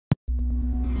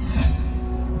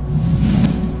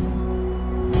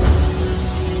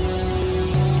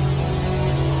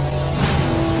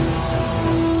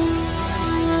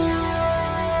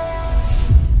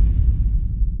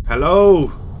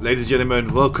Hello, ladies and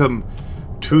gentlemen, welcome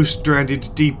to Stranded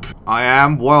Deep. I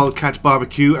am Wildcat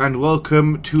Barbecue and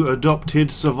welcome to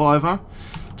Adopted Survivor.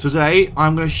 Today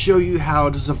I'm going to show you how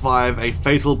to survive a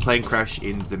fatal plane crash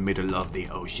in the middle of the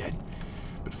ocean.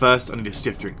 But first I need a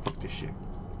stiff drink. Fuck this shit.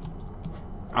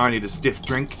 I need a stiff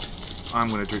drink. I'm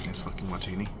going to drink this fucking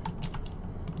martini.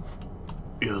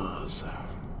 Yes.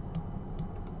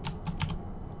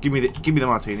 Give me the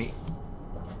martini.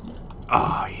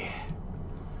 Oh yeah.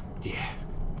 Yeah.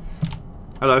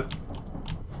 Hello,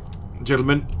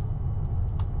 gentlemen.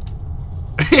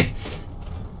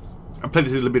 I played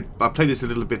this a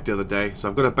little bit the other day, so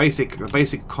I've got a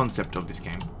basic concept of this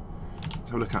game. Let's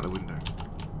have a look out the window.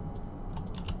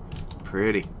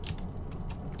 Pretty.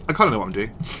 I kind of know what I'm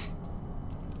doing.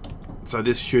 So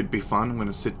this should be fun. I'm going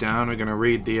to sit down. We're going to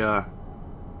read the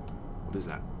what is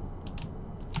that?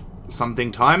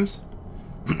 Something times.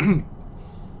 And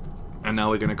now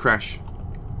we're going to crash.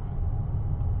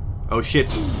 Oh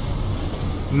shit!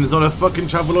 And there's not a fucking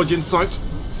Travelodge in sight,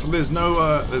 so there's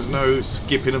no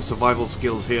skipping of survival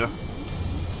skills here.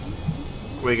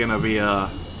 We're gonna be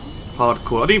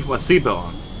hardcore. I didn't put my seatbelt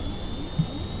on.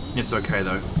 It's okay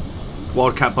though.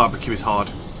 Wildcat Barbecue is hard.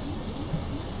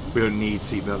 We don't need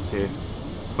seatbelts here.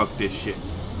 Fuck this shit.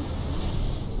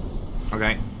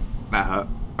 Okay, that hurt.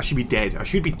 I should be dead. I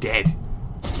should be dead.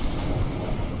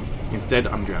 Instead,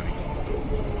 I'm drowning.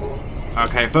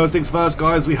 Okay, first things first,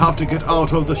 guys, we have to get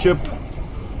out of the ship.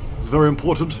 It's very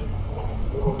important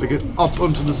to get up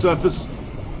onto the surface.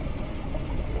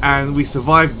 And we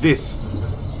survived this.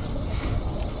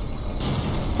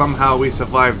 Somehow we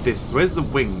survived this. Where's the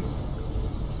wings?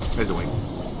 There's the wing.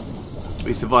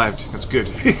 We survived. That's good.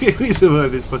 We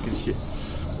survived this fucking shit.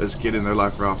 Let's get in the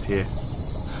life raft here.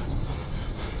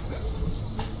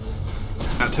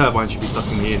 That turbine should be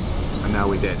sucking me in. And now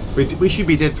we're dead. We should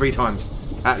be dead 3 times.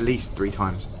 At least 3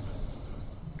 times.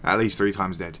 At least 3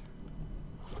 times dead.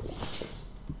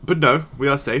 But no, we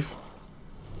are safe.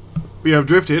 We have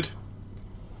drifted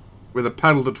with a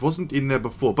paddle that wasn't in there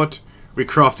before, but we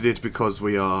crafted it because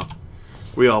we are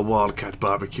Wildcat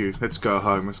Barbecue. Let's go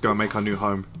home. Let's go make our new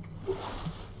home.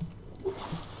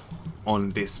 On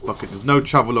this fucking... There's no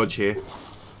Travelodge here.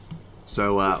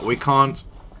 So we can't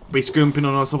be scrimping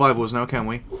on our survivals now, can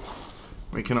we?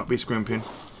 We cannot be scrimping.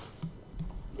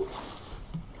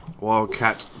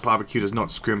 Wildcat Barbecue does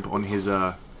not scrimp on his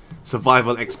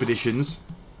survival expeditions.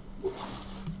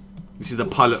 This is the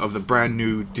pilot of the brand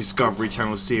new Discovery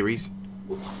Channel series.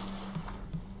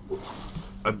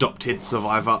 Adopted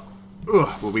Survivor.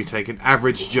 Ugh, will be taking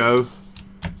Average Joe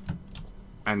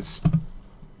and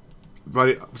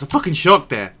right. There's a fucking shark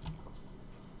there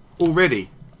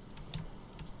already.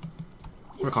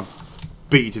 I can't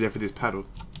beat you to death with this paddle.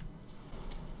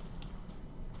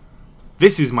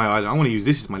 This is my island. I want to use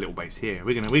this as my little base here.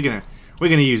 We're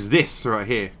gonna use this right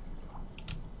here.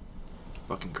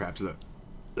 Fucking crabs, look.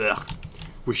 Ugh.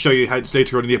 We'll show you how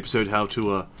later on in the episode how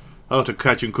to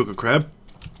catch and cook a crab.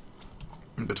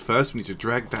 But first, we need to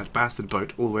drag that bastard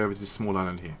boat all the way over to this small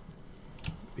island here.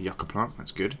 The yucca plant.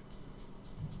 That's good.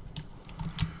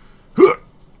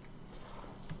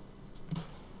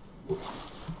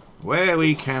 Where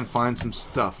we can find some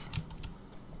stuff.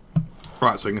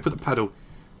 Right, so I'm gonna put the paddle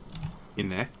in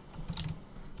there.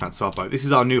 That's our boat. This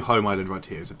is our new home island right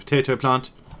here. It's a potato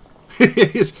plant.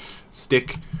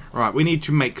 Stick. Right, we need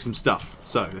to make some stuff.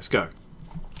 So, let's go.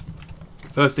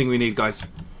 First thing we need, guys,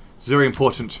 it's very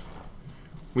important.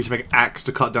 We need to make an axe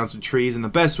to cut down some trees. And the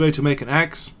best way to make an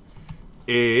axe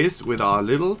is with our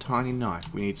little tiny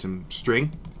knife. We need some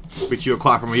string, which you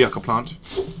acquire from a yucca plant.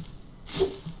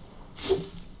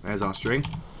 There's our string.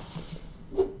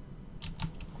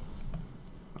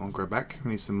 I'll go back.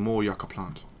 We need some more yucca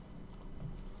plant.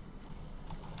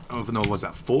 Oh, no, was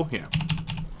that 4? Yeah.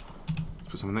 Let's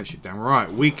put some of that shit down.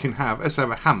 Right, we can have... Let's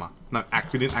have a hammer. No,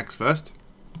 axe. We need an axe first.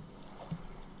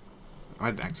 I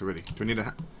had an axe already. Do we need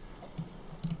a...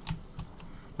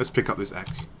 Let's pick up this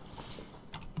axe.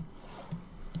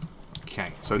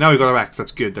 Okay, so now we've got our axe.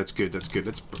 That's good, that's good, that's good.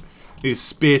 Let's... Need a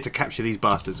spear to capture these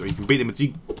bastards, or you can beat them with...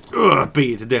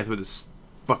 beat it to death with this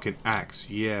fucking axe.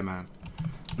 Yeah, man.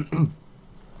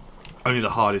 Only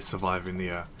the hardest survive in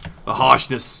the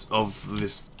harshness of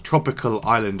this tropical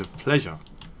island of pleasure.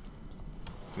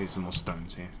 Need some more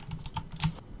stones here.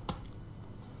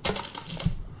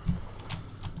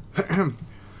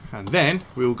 And then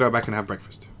we will go back and have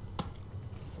breakfast.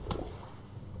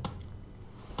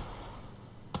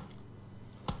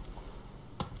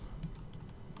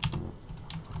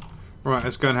 Right,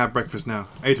 let's go and have breakfast now.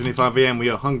 8:25 AM, we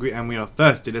are hungry and we are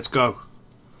thirsty. Let's go.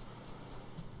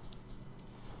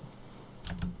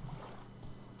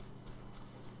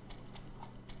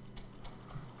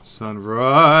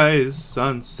 Sunrise,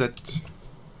 sunset.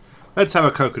 Let's have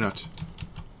a coconut.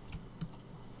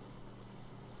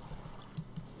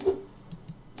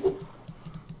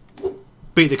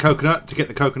 Beat the coconut to get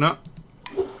the coconut.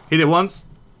 Hit it once.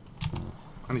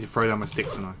 I need to throw down my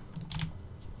sticks tonight.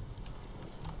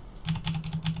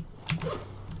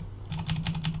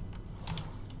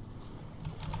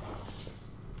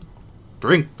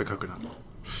 Drink the coconut.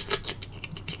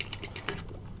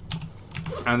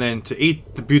 And then to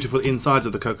eat the beautiful insides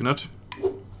of the coconut.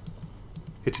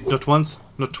 Hit it not once,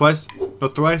 not twice,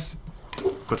 not thrice,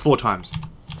 but 4 times.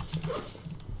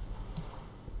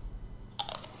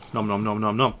 Nom nom nom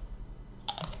nom nom.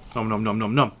 Nom nom nom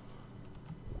nom nom.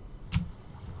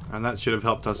 And that should have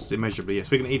helped us immeasurably. Yes,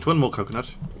 we can eat one more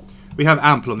coconut. We have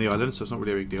ample on the island, so it's not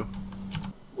really a big deal.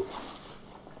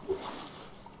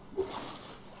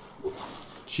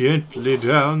 Gently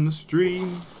down the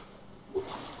stream.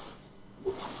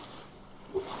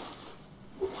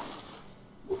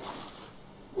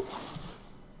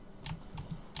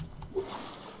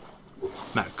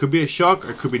 Now, it could be a shark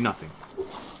or it could be nothing.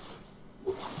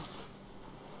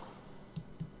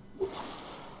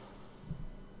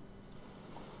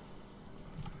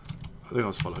 I think I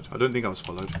was followed. I don't think I was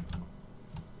followed.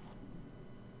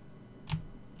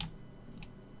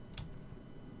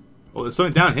 Oh, there's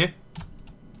something down here.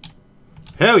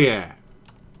 Hell yeah!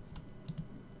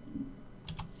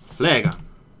 Flare gun.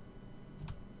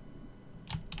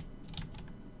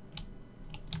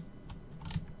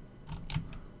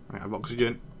 I have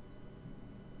oxygen.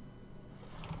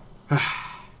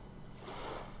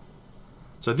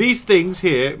 So these things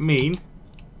here mean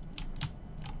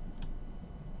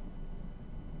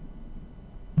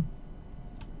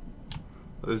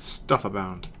there's stuff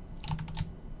abound.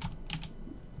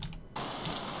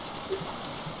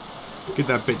 Get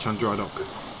that bitch on dry dock.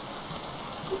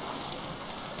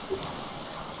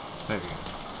 There we go.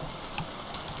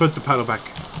 Put the paddle back.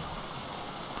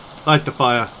 Light the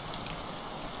fire.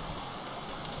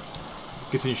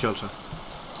 Get in your shelter.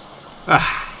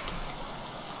 Ah.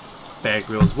 Bear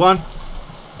Grylls 1. Does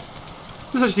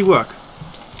this actually work?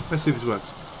 Let's see if this works.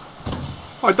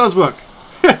 Oh, it does work.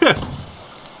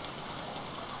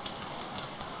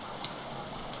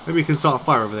 Maybe we can start a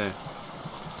fire over there.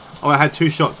 Oh, I had 2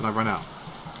 shots and I ran out.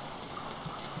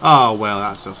 Oh, well,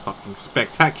 that's just fucking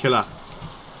spectacular.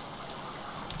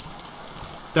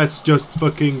 That's just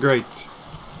fucking great.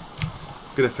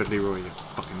 Good effort, Leroy, you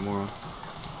fucking moron.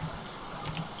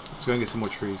 Let's go and get some more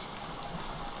trees.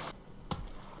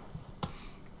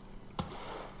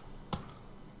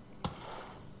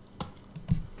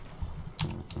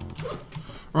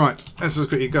 Right, let's just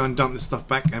quickly go and dump this stuff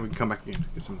back and we can come back again.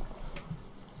 Get some more.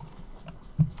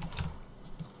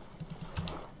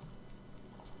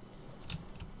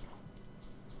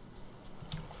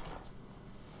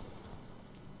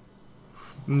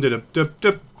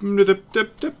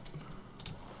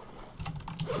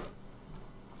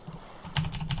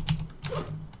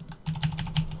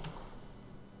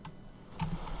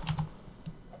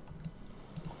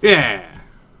 Yeah.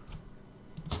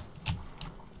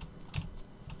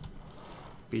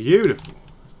 Beautiful.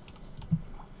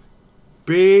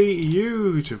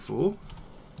 Beautiful.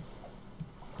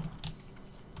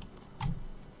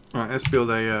 Alright, let's build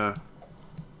a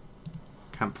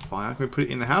campfire. Can we put it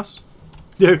in the house?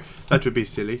 No, that would be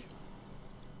silly.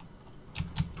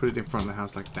 Put it in front of the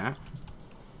house like that.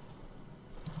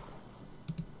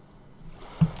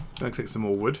 Go and click some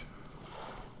more wood.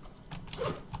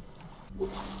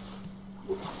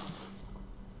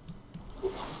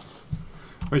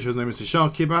 Rachel's name is the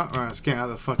Sharky about. Alright, let's get out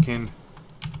the fucking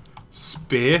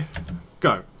spear.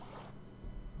 Go.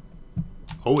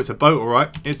 Oh, it's a boat,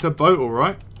 alright. It's a boat,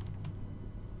 alright.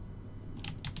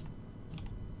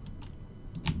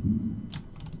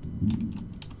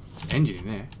 Engine in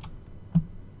there.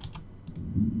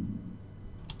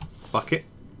 Bucket.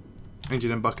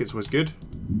 Engine and buckets was good.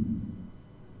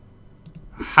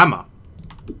 A hammer.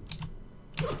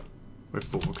 We're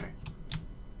full, okay.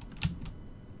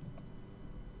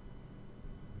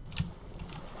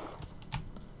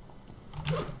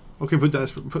 Okay,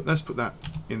 let's put that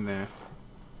in there.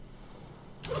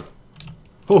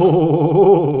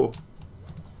 Oh!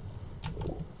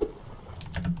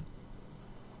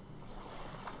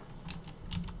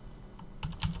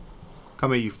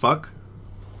 Come here, you fuck.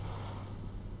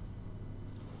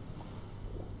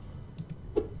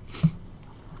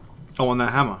 I want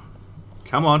that hammer.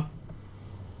 Come on.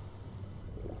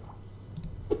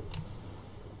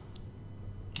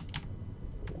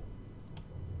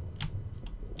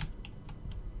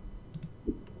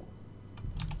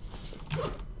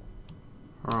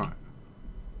 Alright.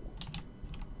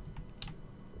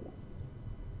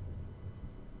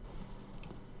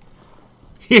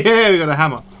 Yeah, we got a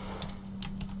hammer.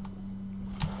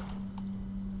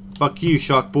 Fuck you,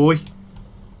 shark boy.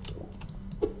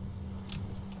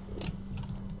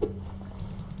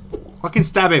 I can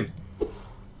stab him.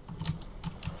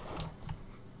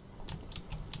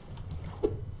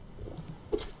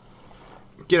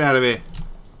 Get out of here.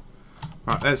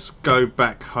 Right, let's go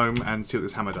back home and see what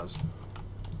this hammer does.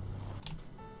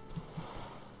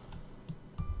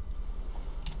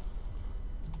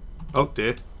 Oh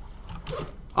dear.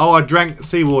 Oh, I drank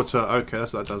seawater. Okay,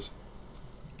 that's what that does.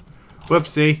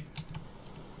 Whoopsie.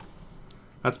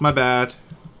 That's my bad.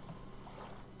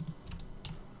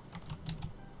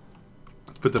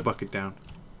 Let's put the bucket down.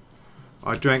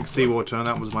 I drank seawater and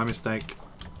that was my mistake.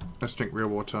 Let's drink real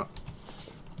water.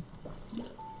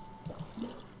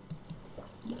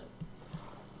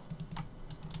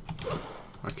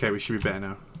 Okay, we should be better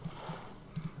now.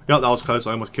 Yep, that was close.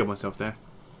 I almost killed myself there.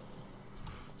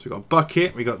 So we got a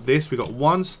bucket, we got this, we got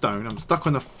one stone. I'm stuck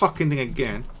on the fucking thing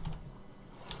again.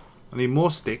 I need more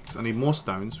sticks, I need more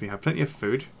stones. We have plenty of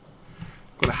food.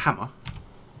 Got a hammer.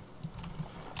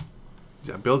 Is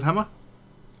that a build hammer?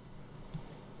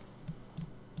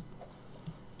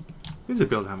 It is a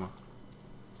build hammer.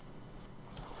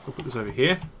 We'll put this over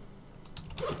here.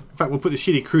 In fact, we'll put the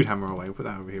shitty crude hammer away. We'll put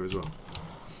that over here as well.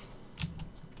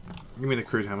 Give me the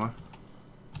crude hammer.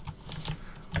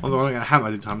 I'm not going to hammer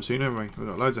anytime soon, haven't we? We've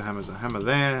got loads of hammers. A hammer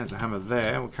there, there's a hammer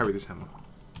there. We'll carry this hammer.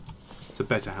 It's a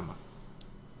better hammer.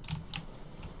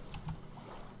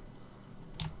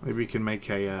 Maybe we can make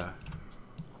a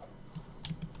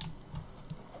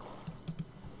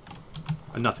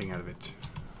nothing out of it.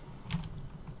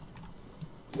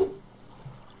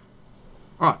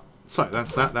 Alright, so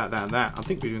that's that, and that. I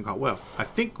think we're doing quite well. I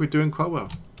think we're doing quite well.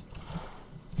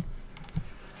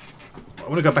 I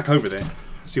want to go back over there.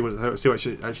 See what's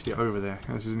actually over there. If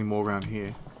there's any more around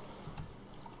here.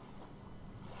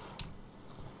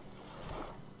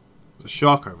 There's a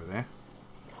shark over there.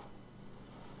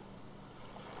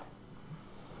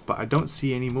 But I don't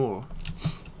see any more.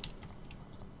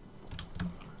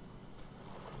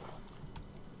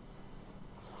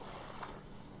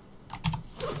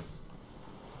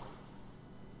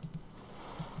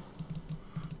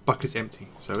 Bucket's empty.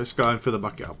 So let's go and fill the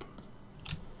bucket up.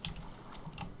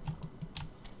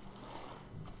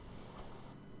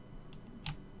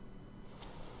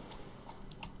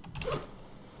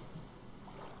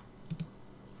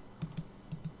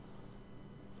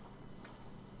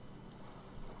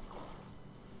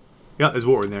 Yeah, there's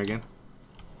water in there again.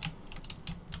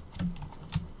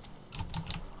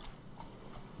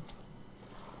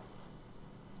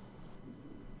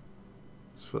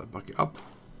 Let's fill that bucket up.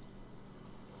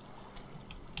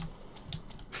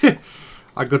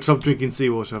 I got to stop drinking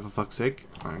seawater for fuck's sake.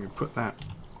 I'm going to put that.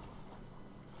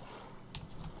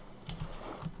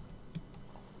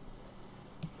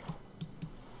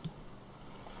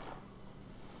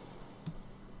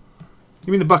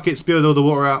 You mean the bucket spilled all the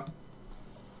water out?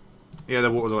 Yeah,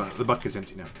 the bucket's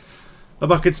empty now. The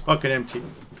bucket's fucking empty.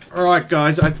 Alright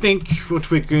guys, I think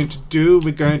what we're going to do,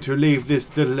 we're going to leave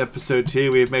this little episode here.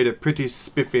 We've made a pretty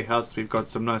spiffy house. We've got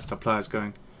some nice supplies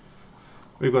going.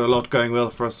 We've got a lot going well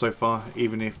for us so far,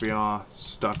 even if we are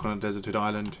stuck on a deserted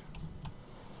island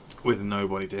with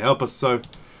nobody to help us. So,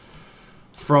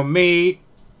 from me,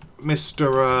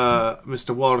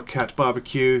 Mr. Wildcat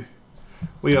Barbecue,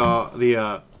 we are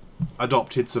the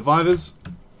adopted survivors.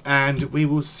 And we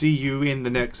will see you in the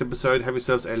next episode. Have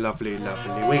yourselves a lovely,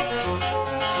 lovely week.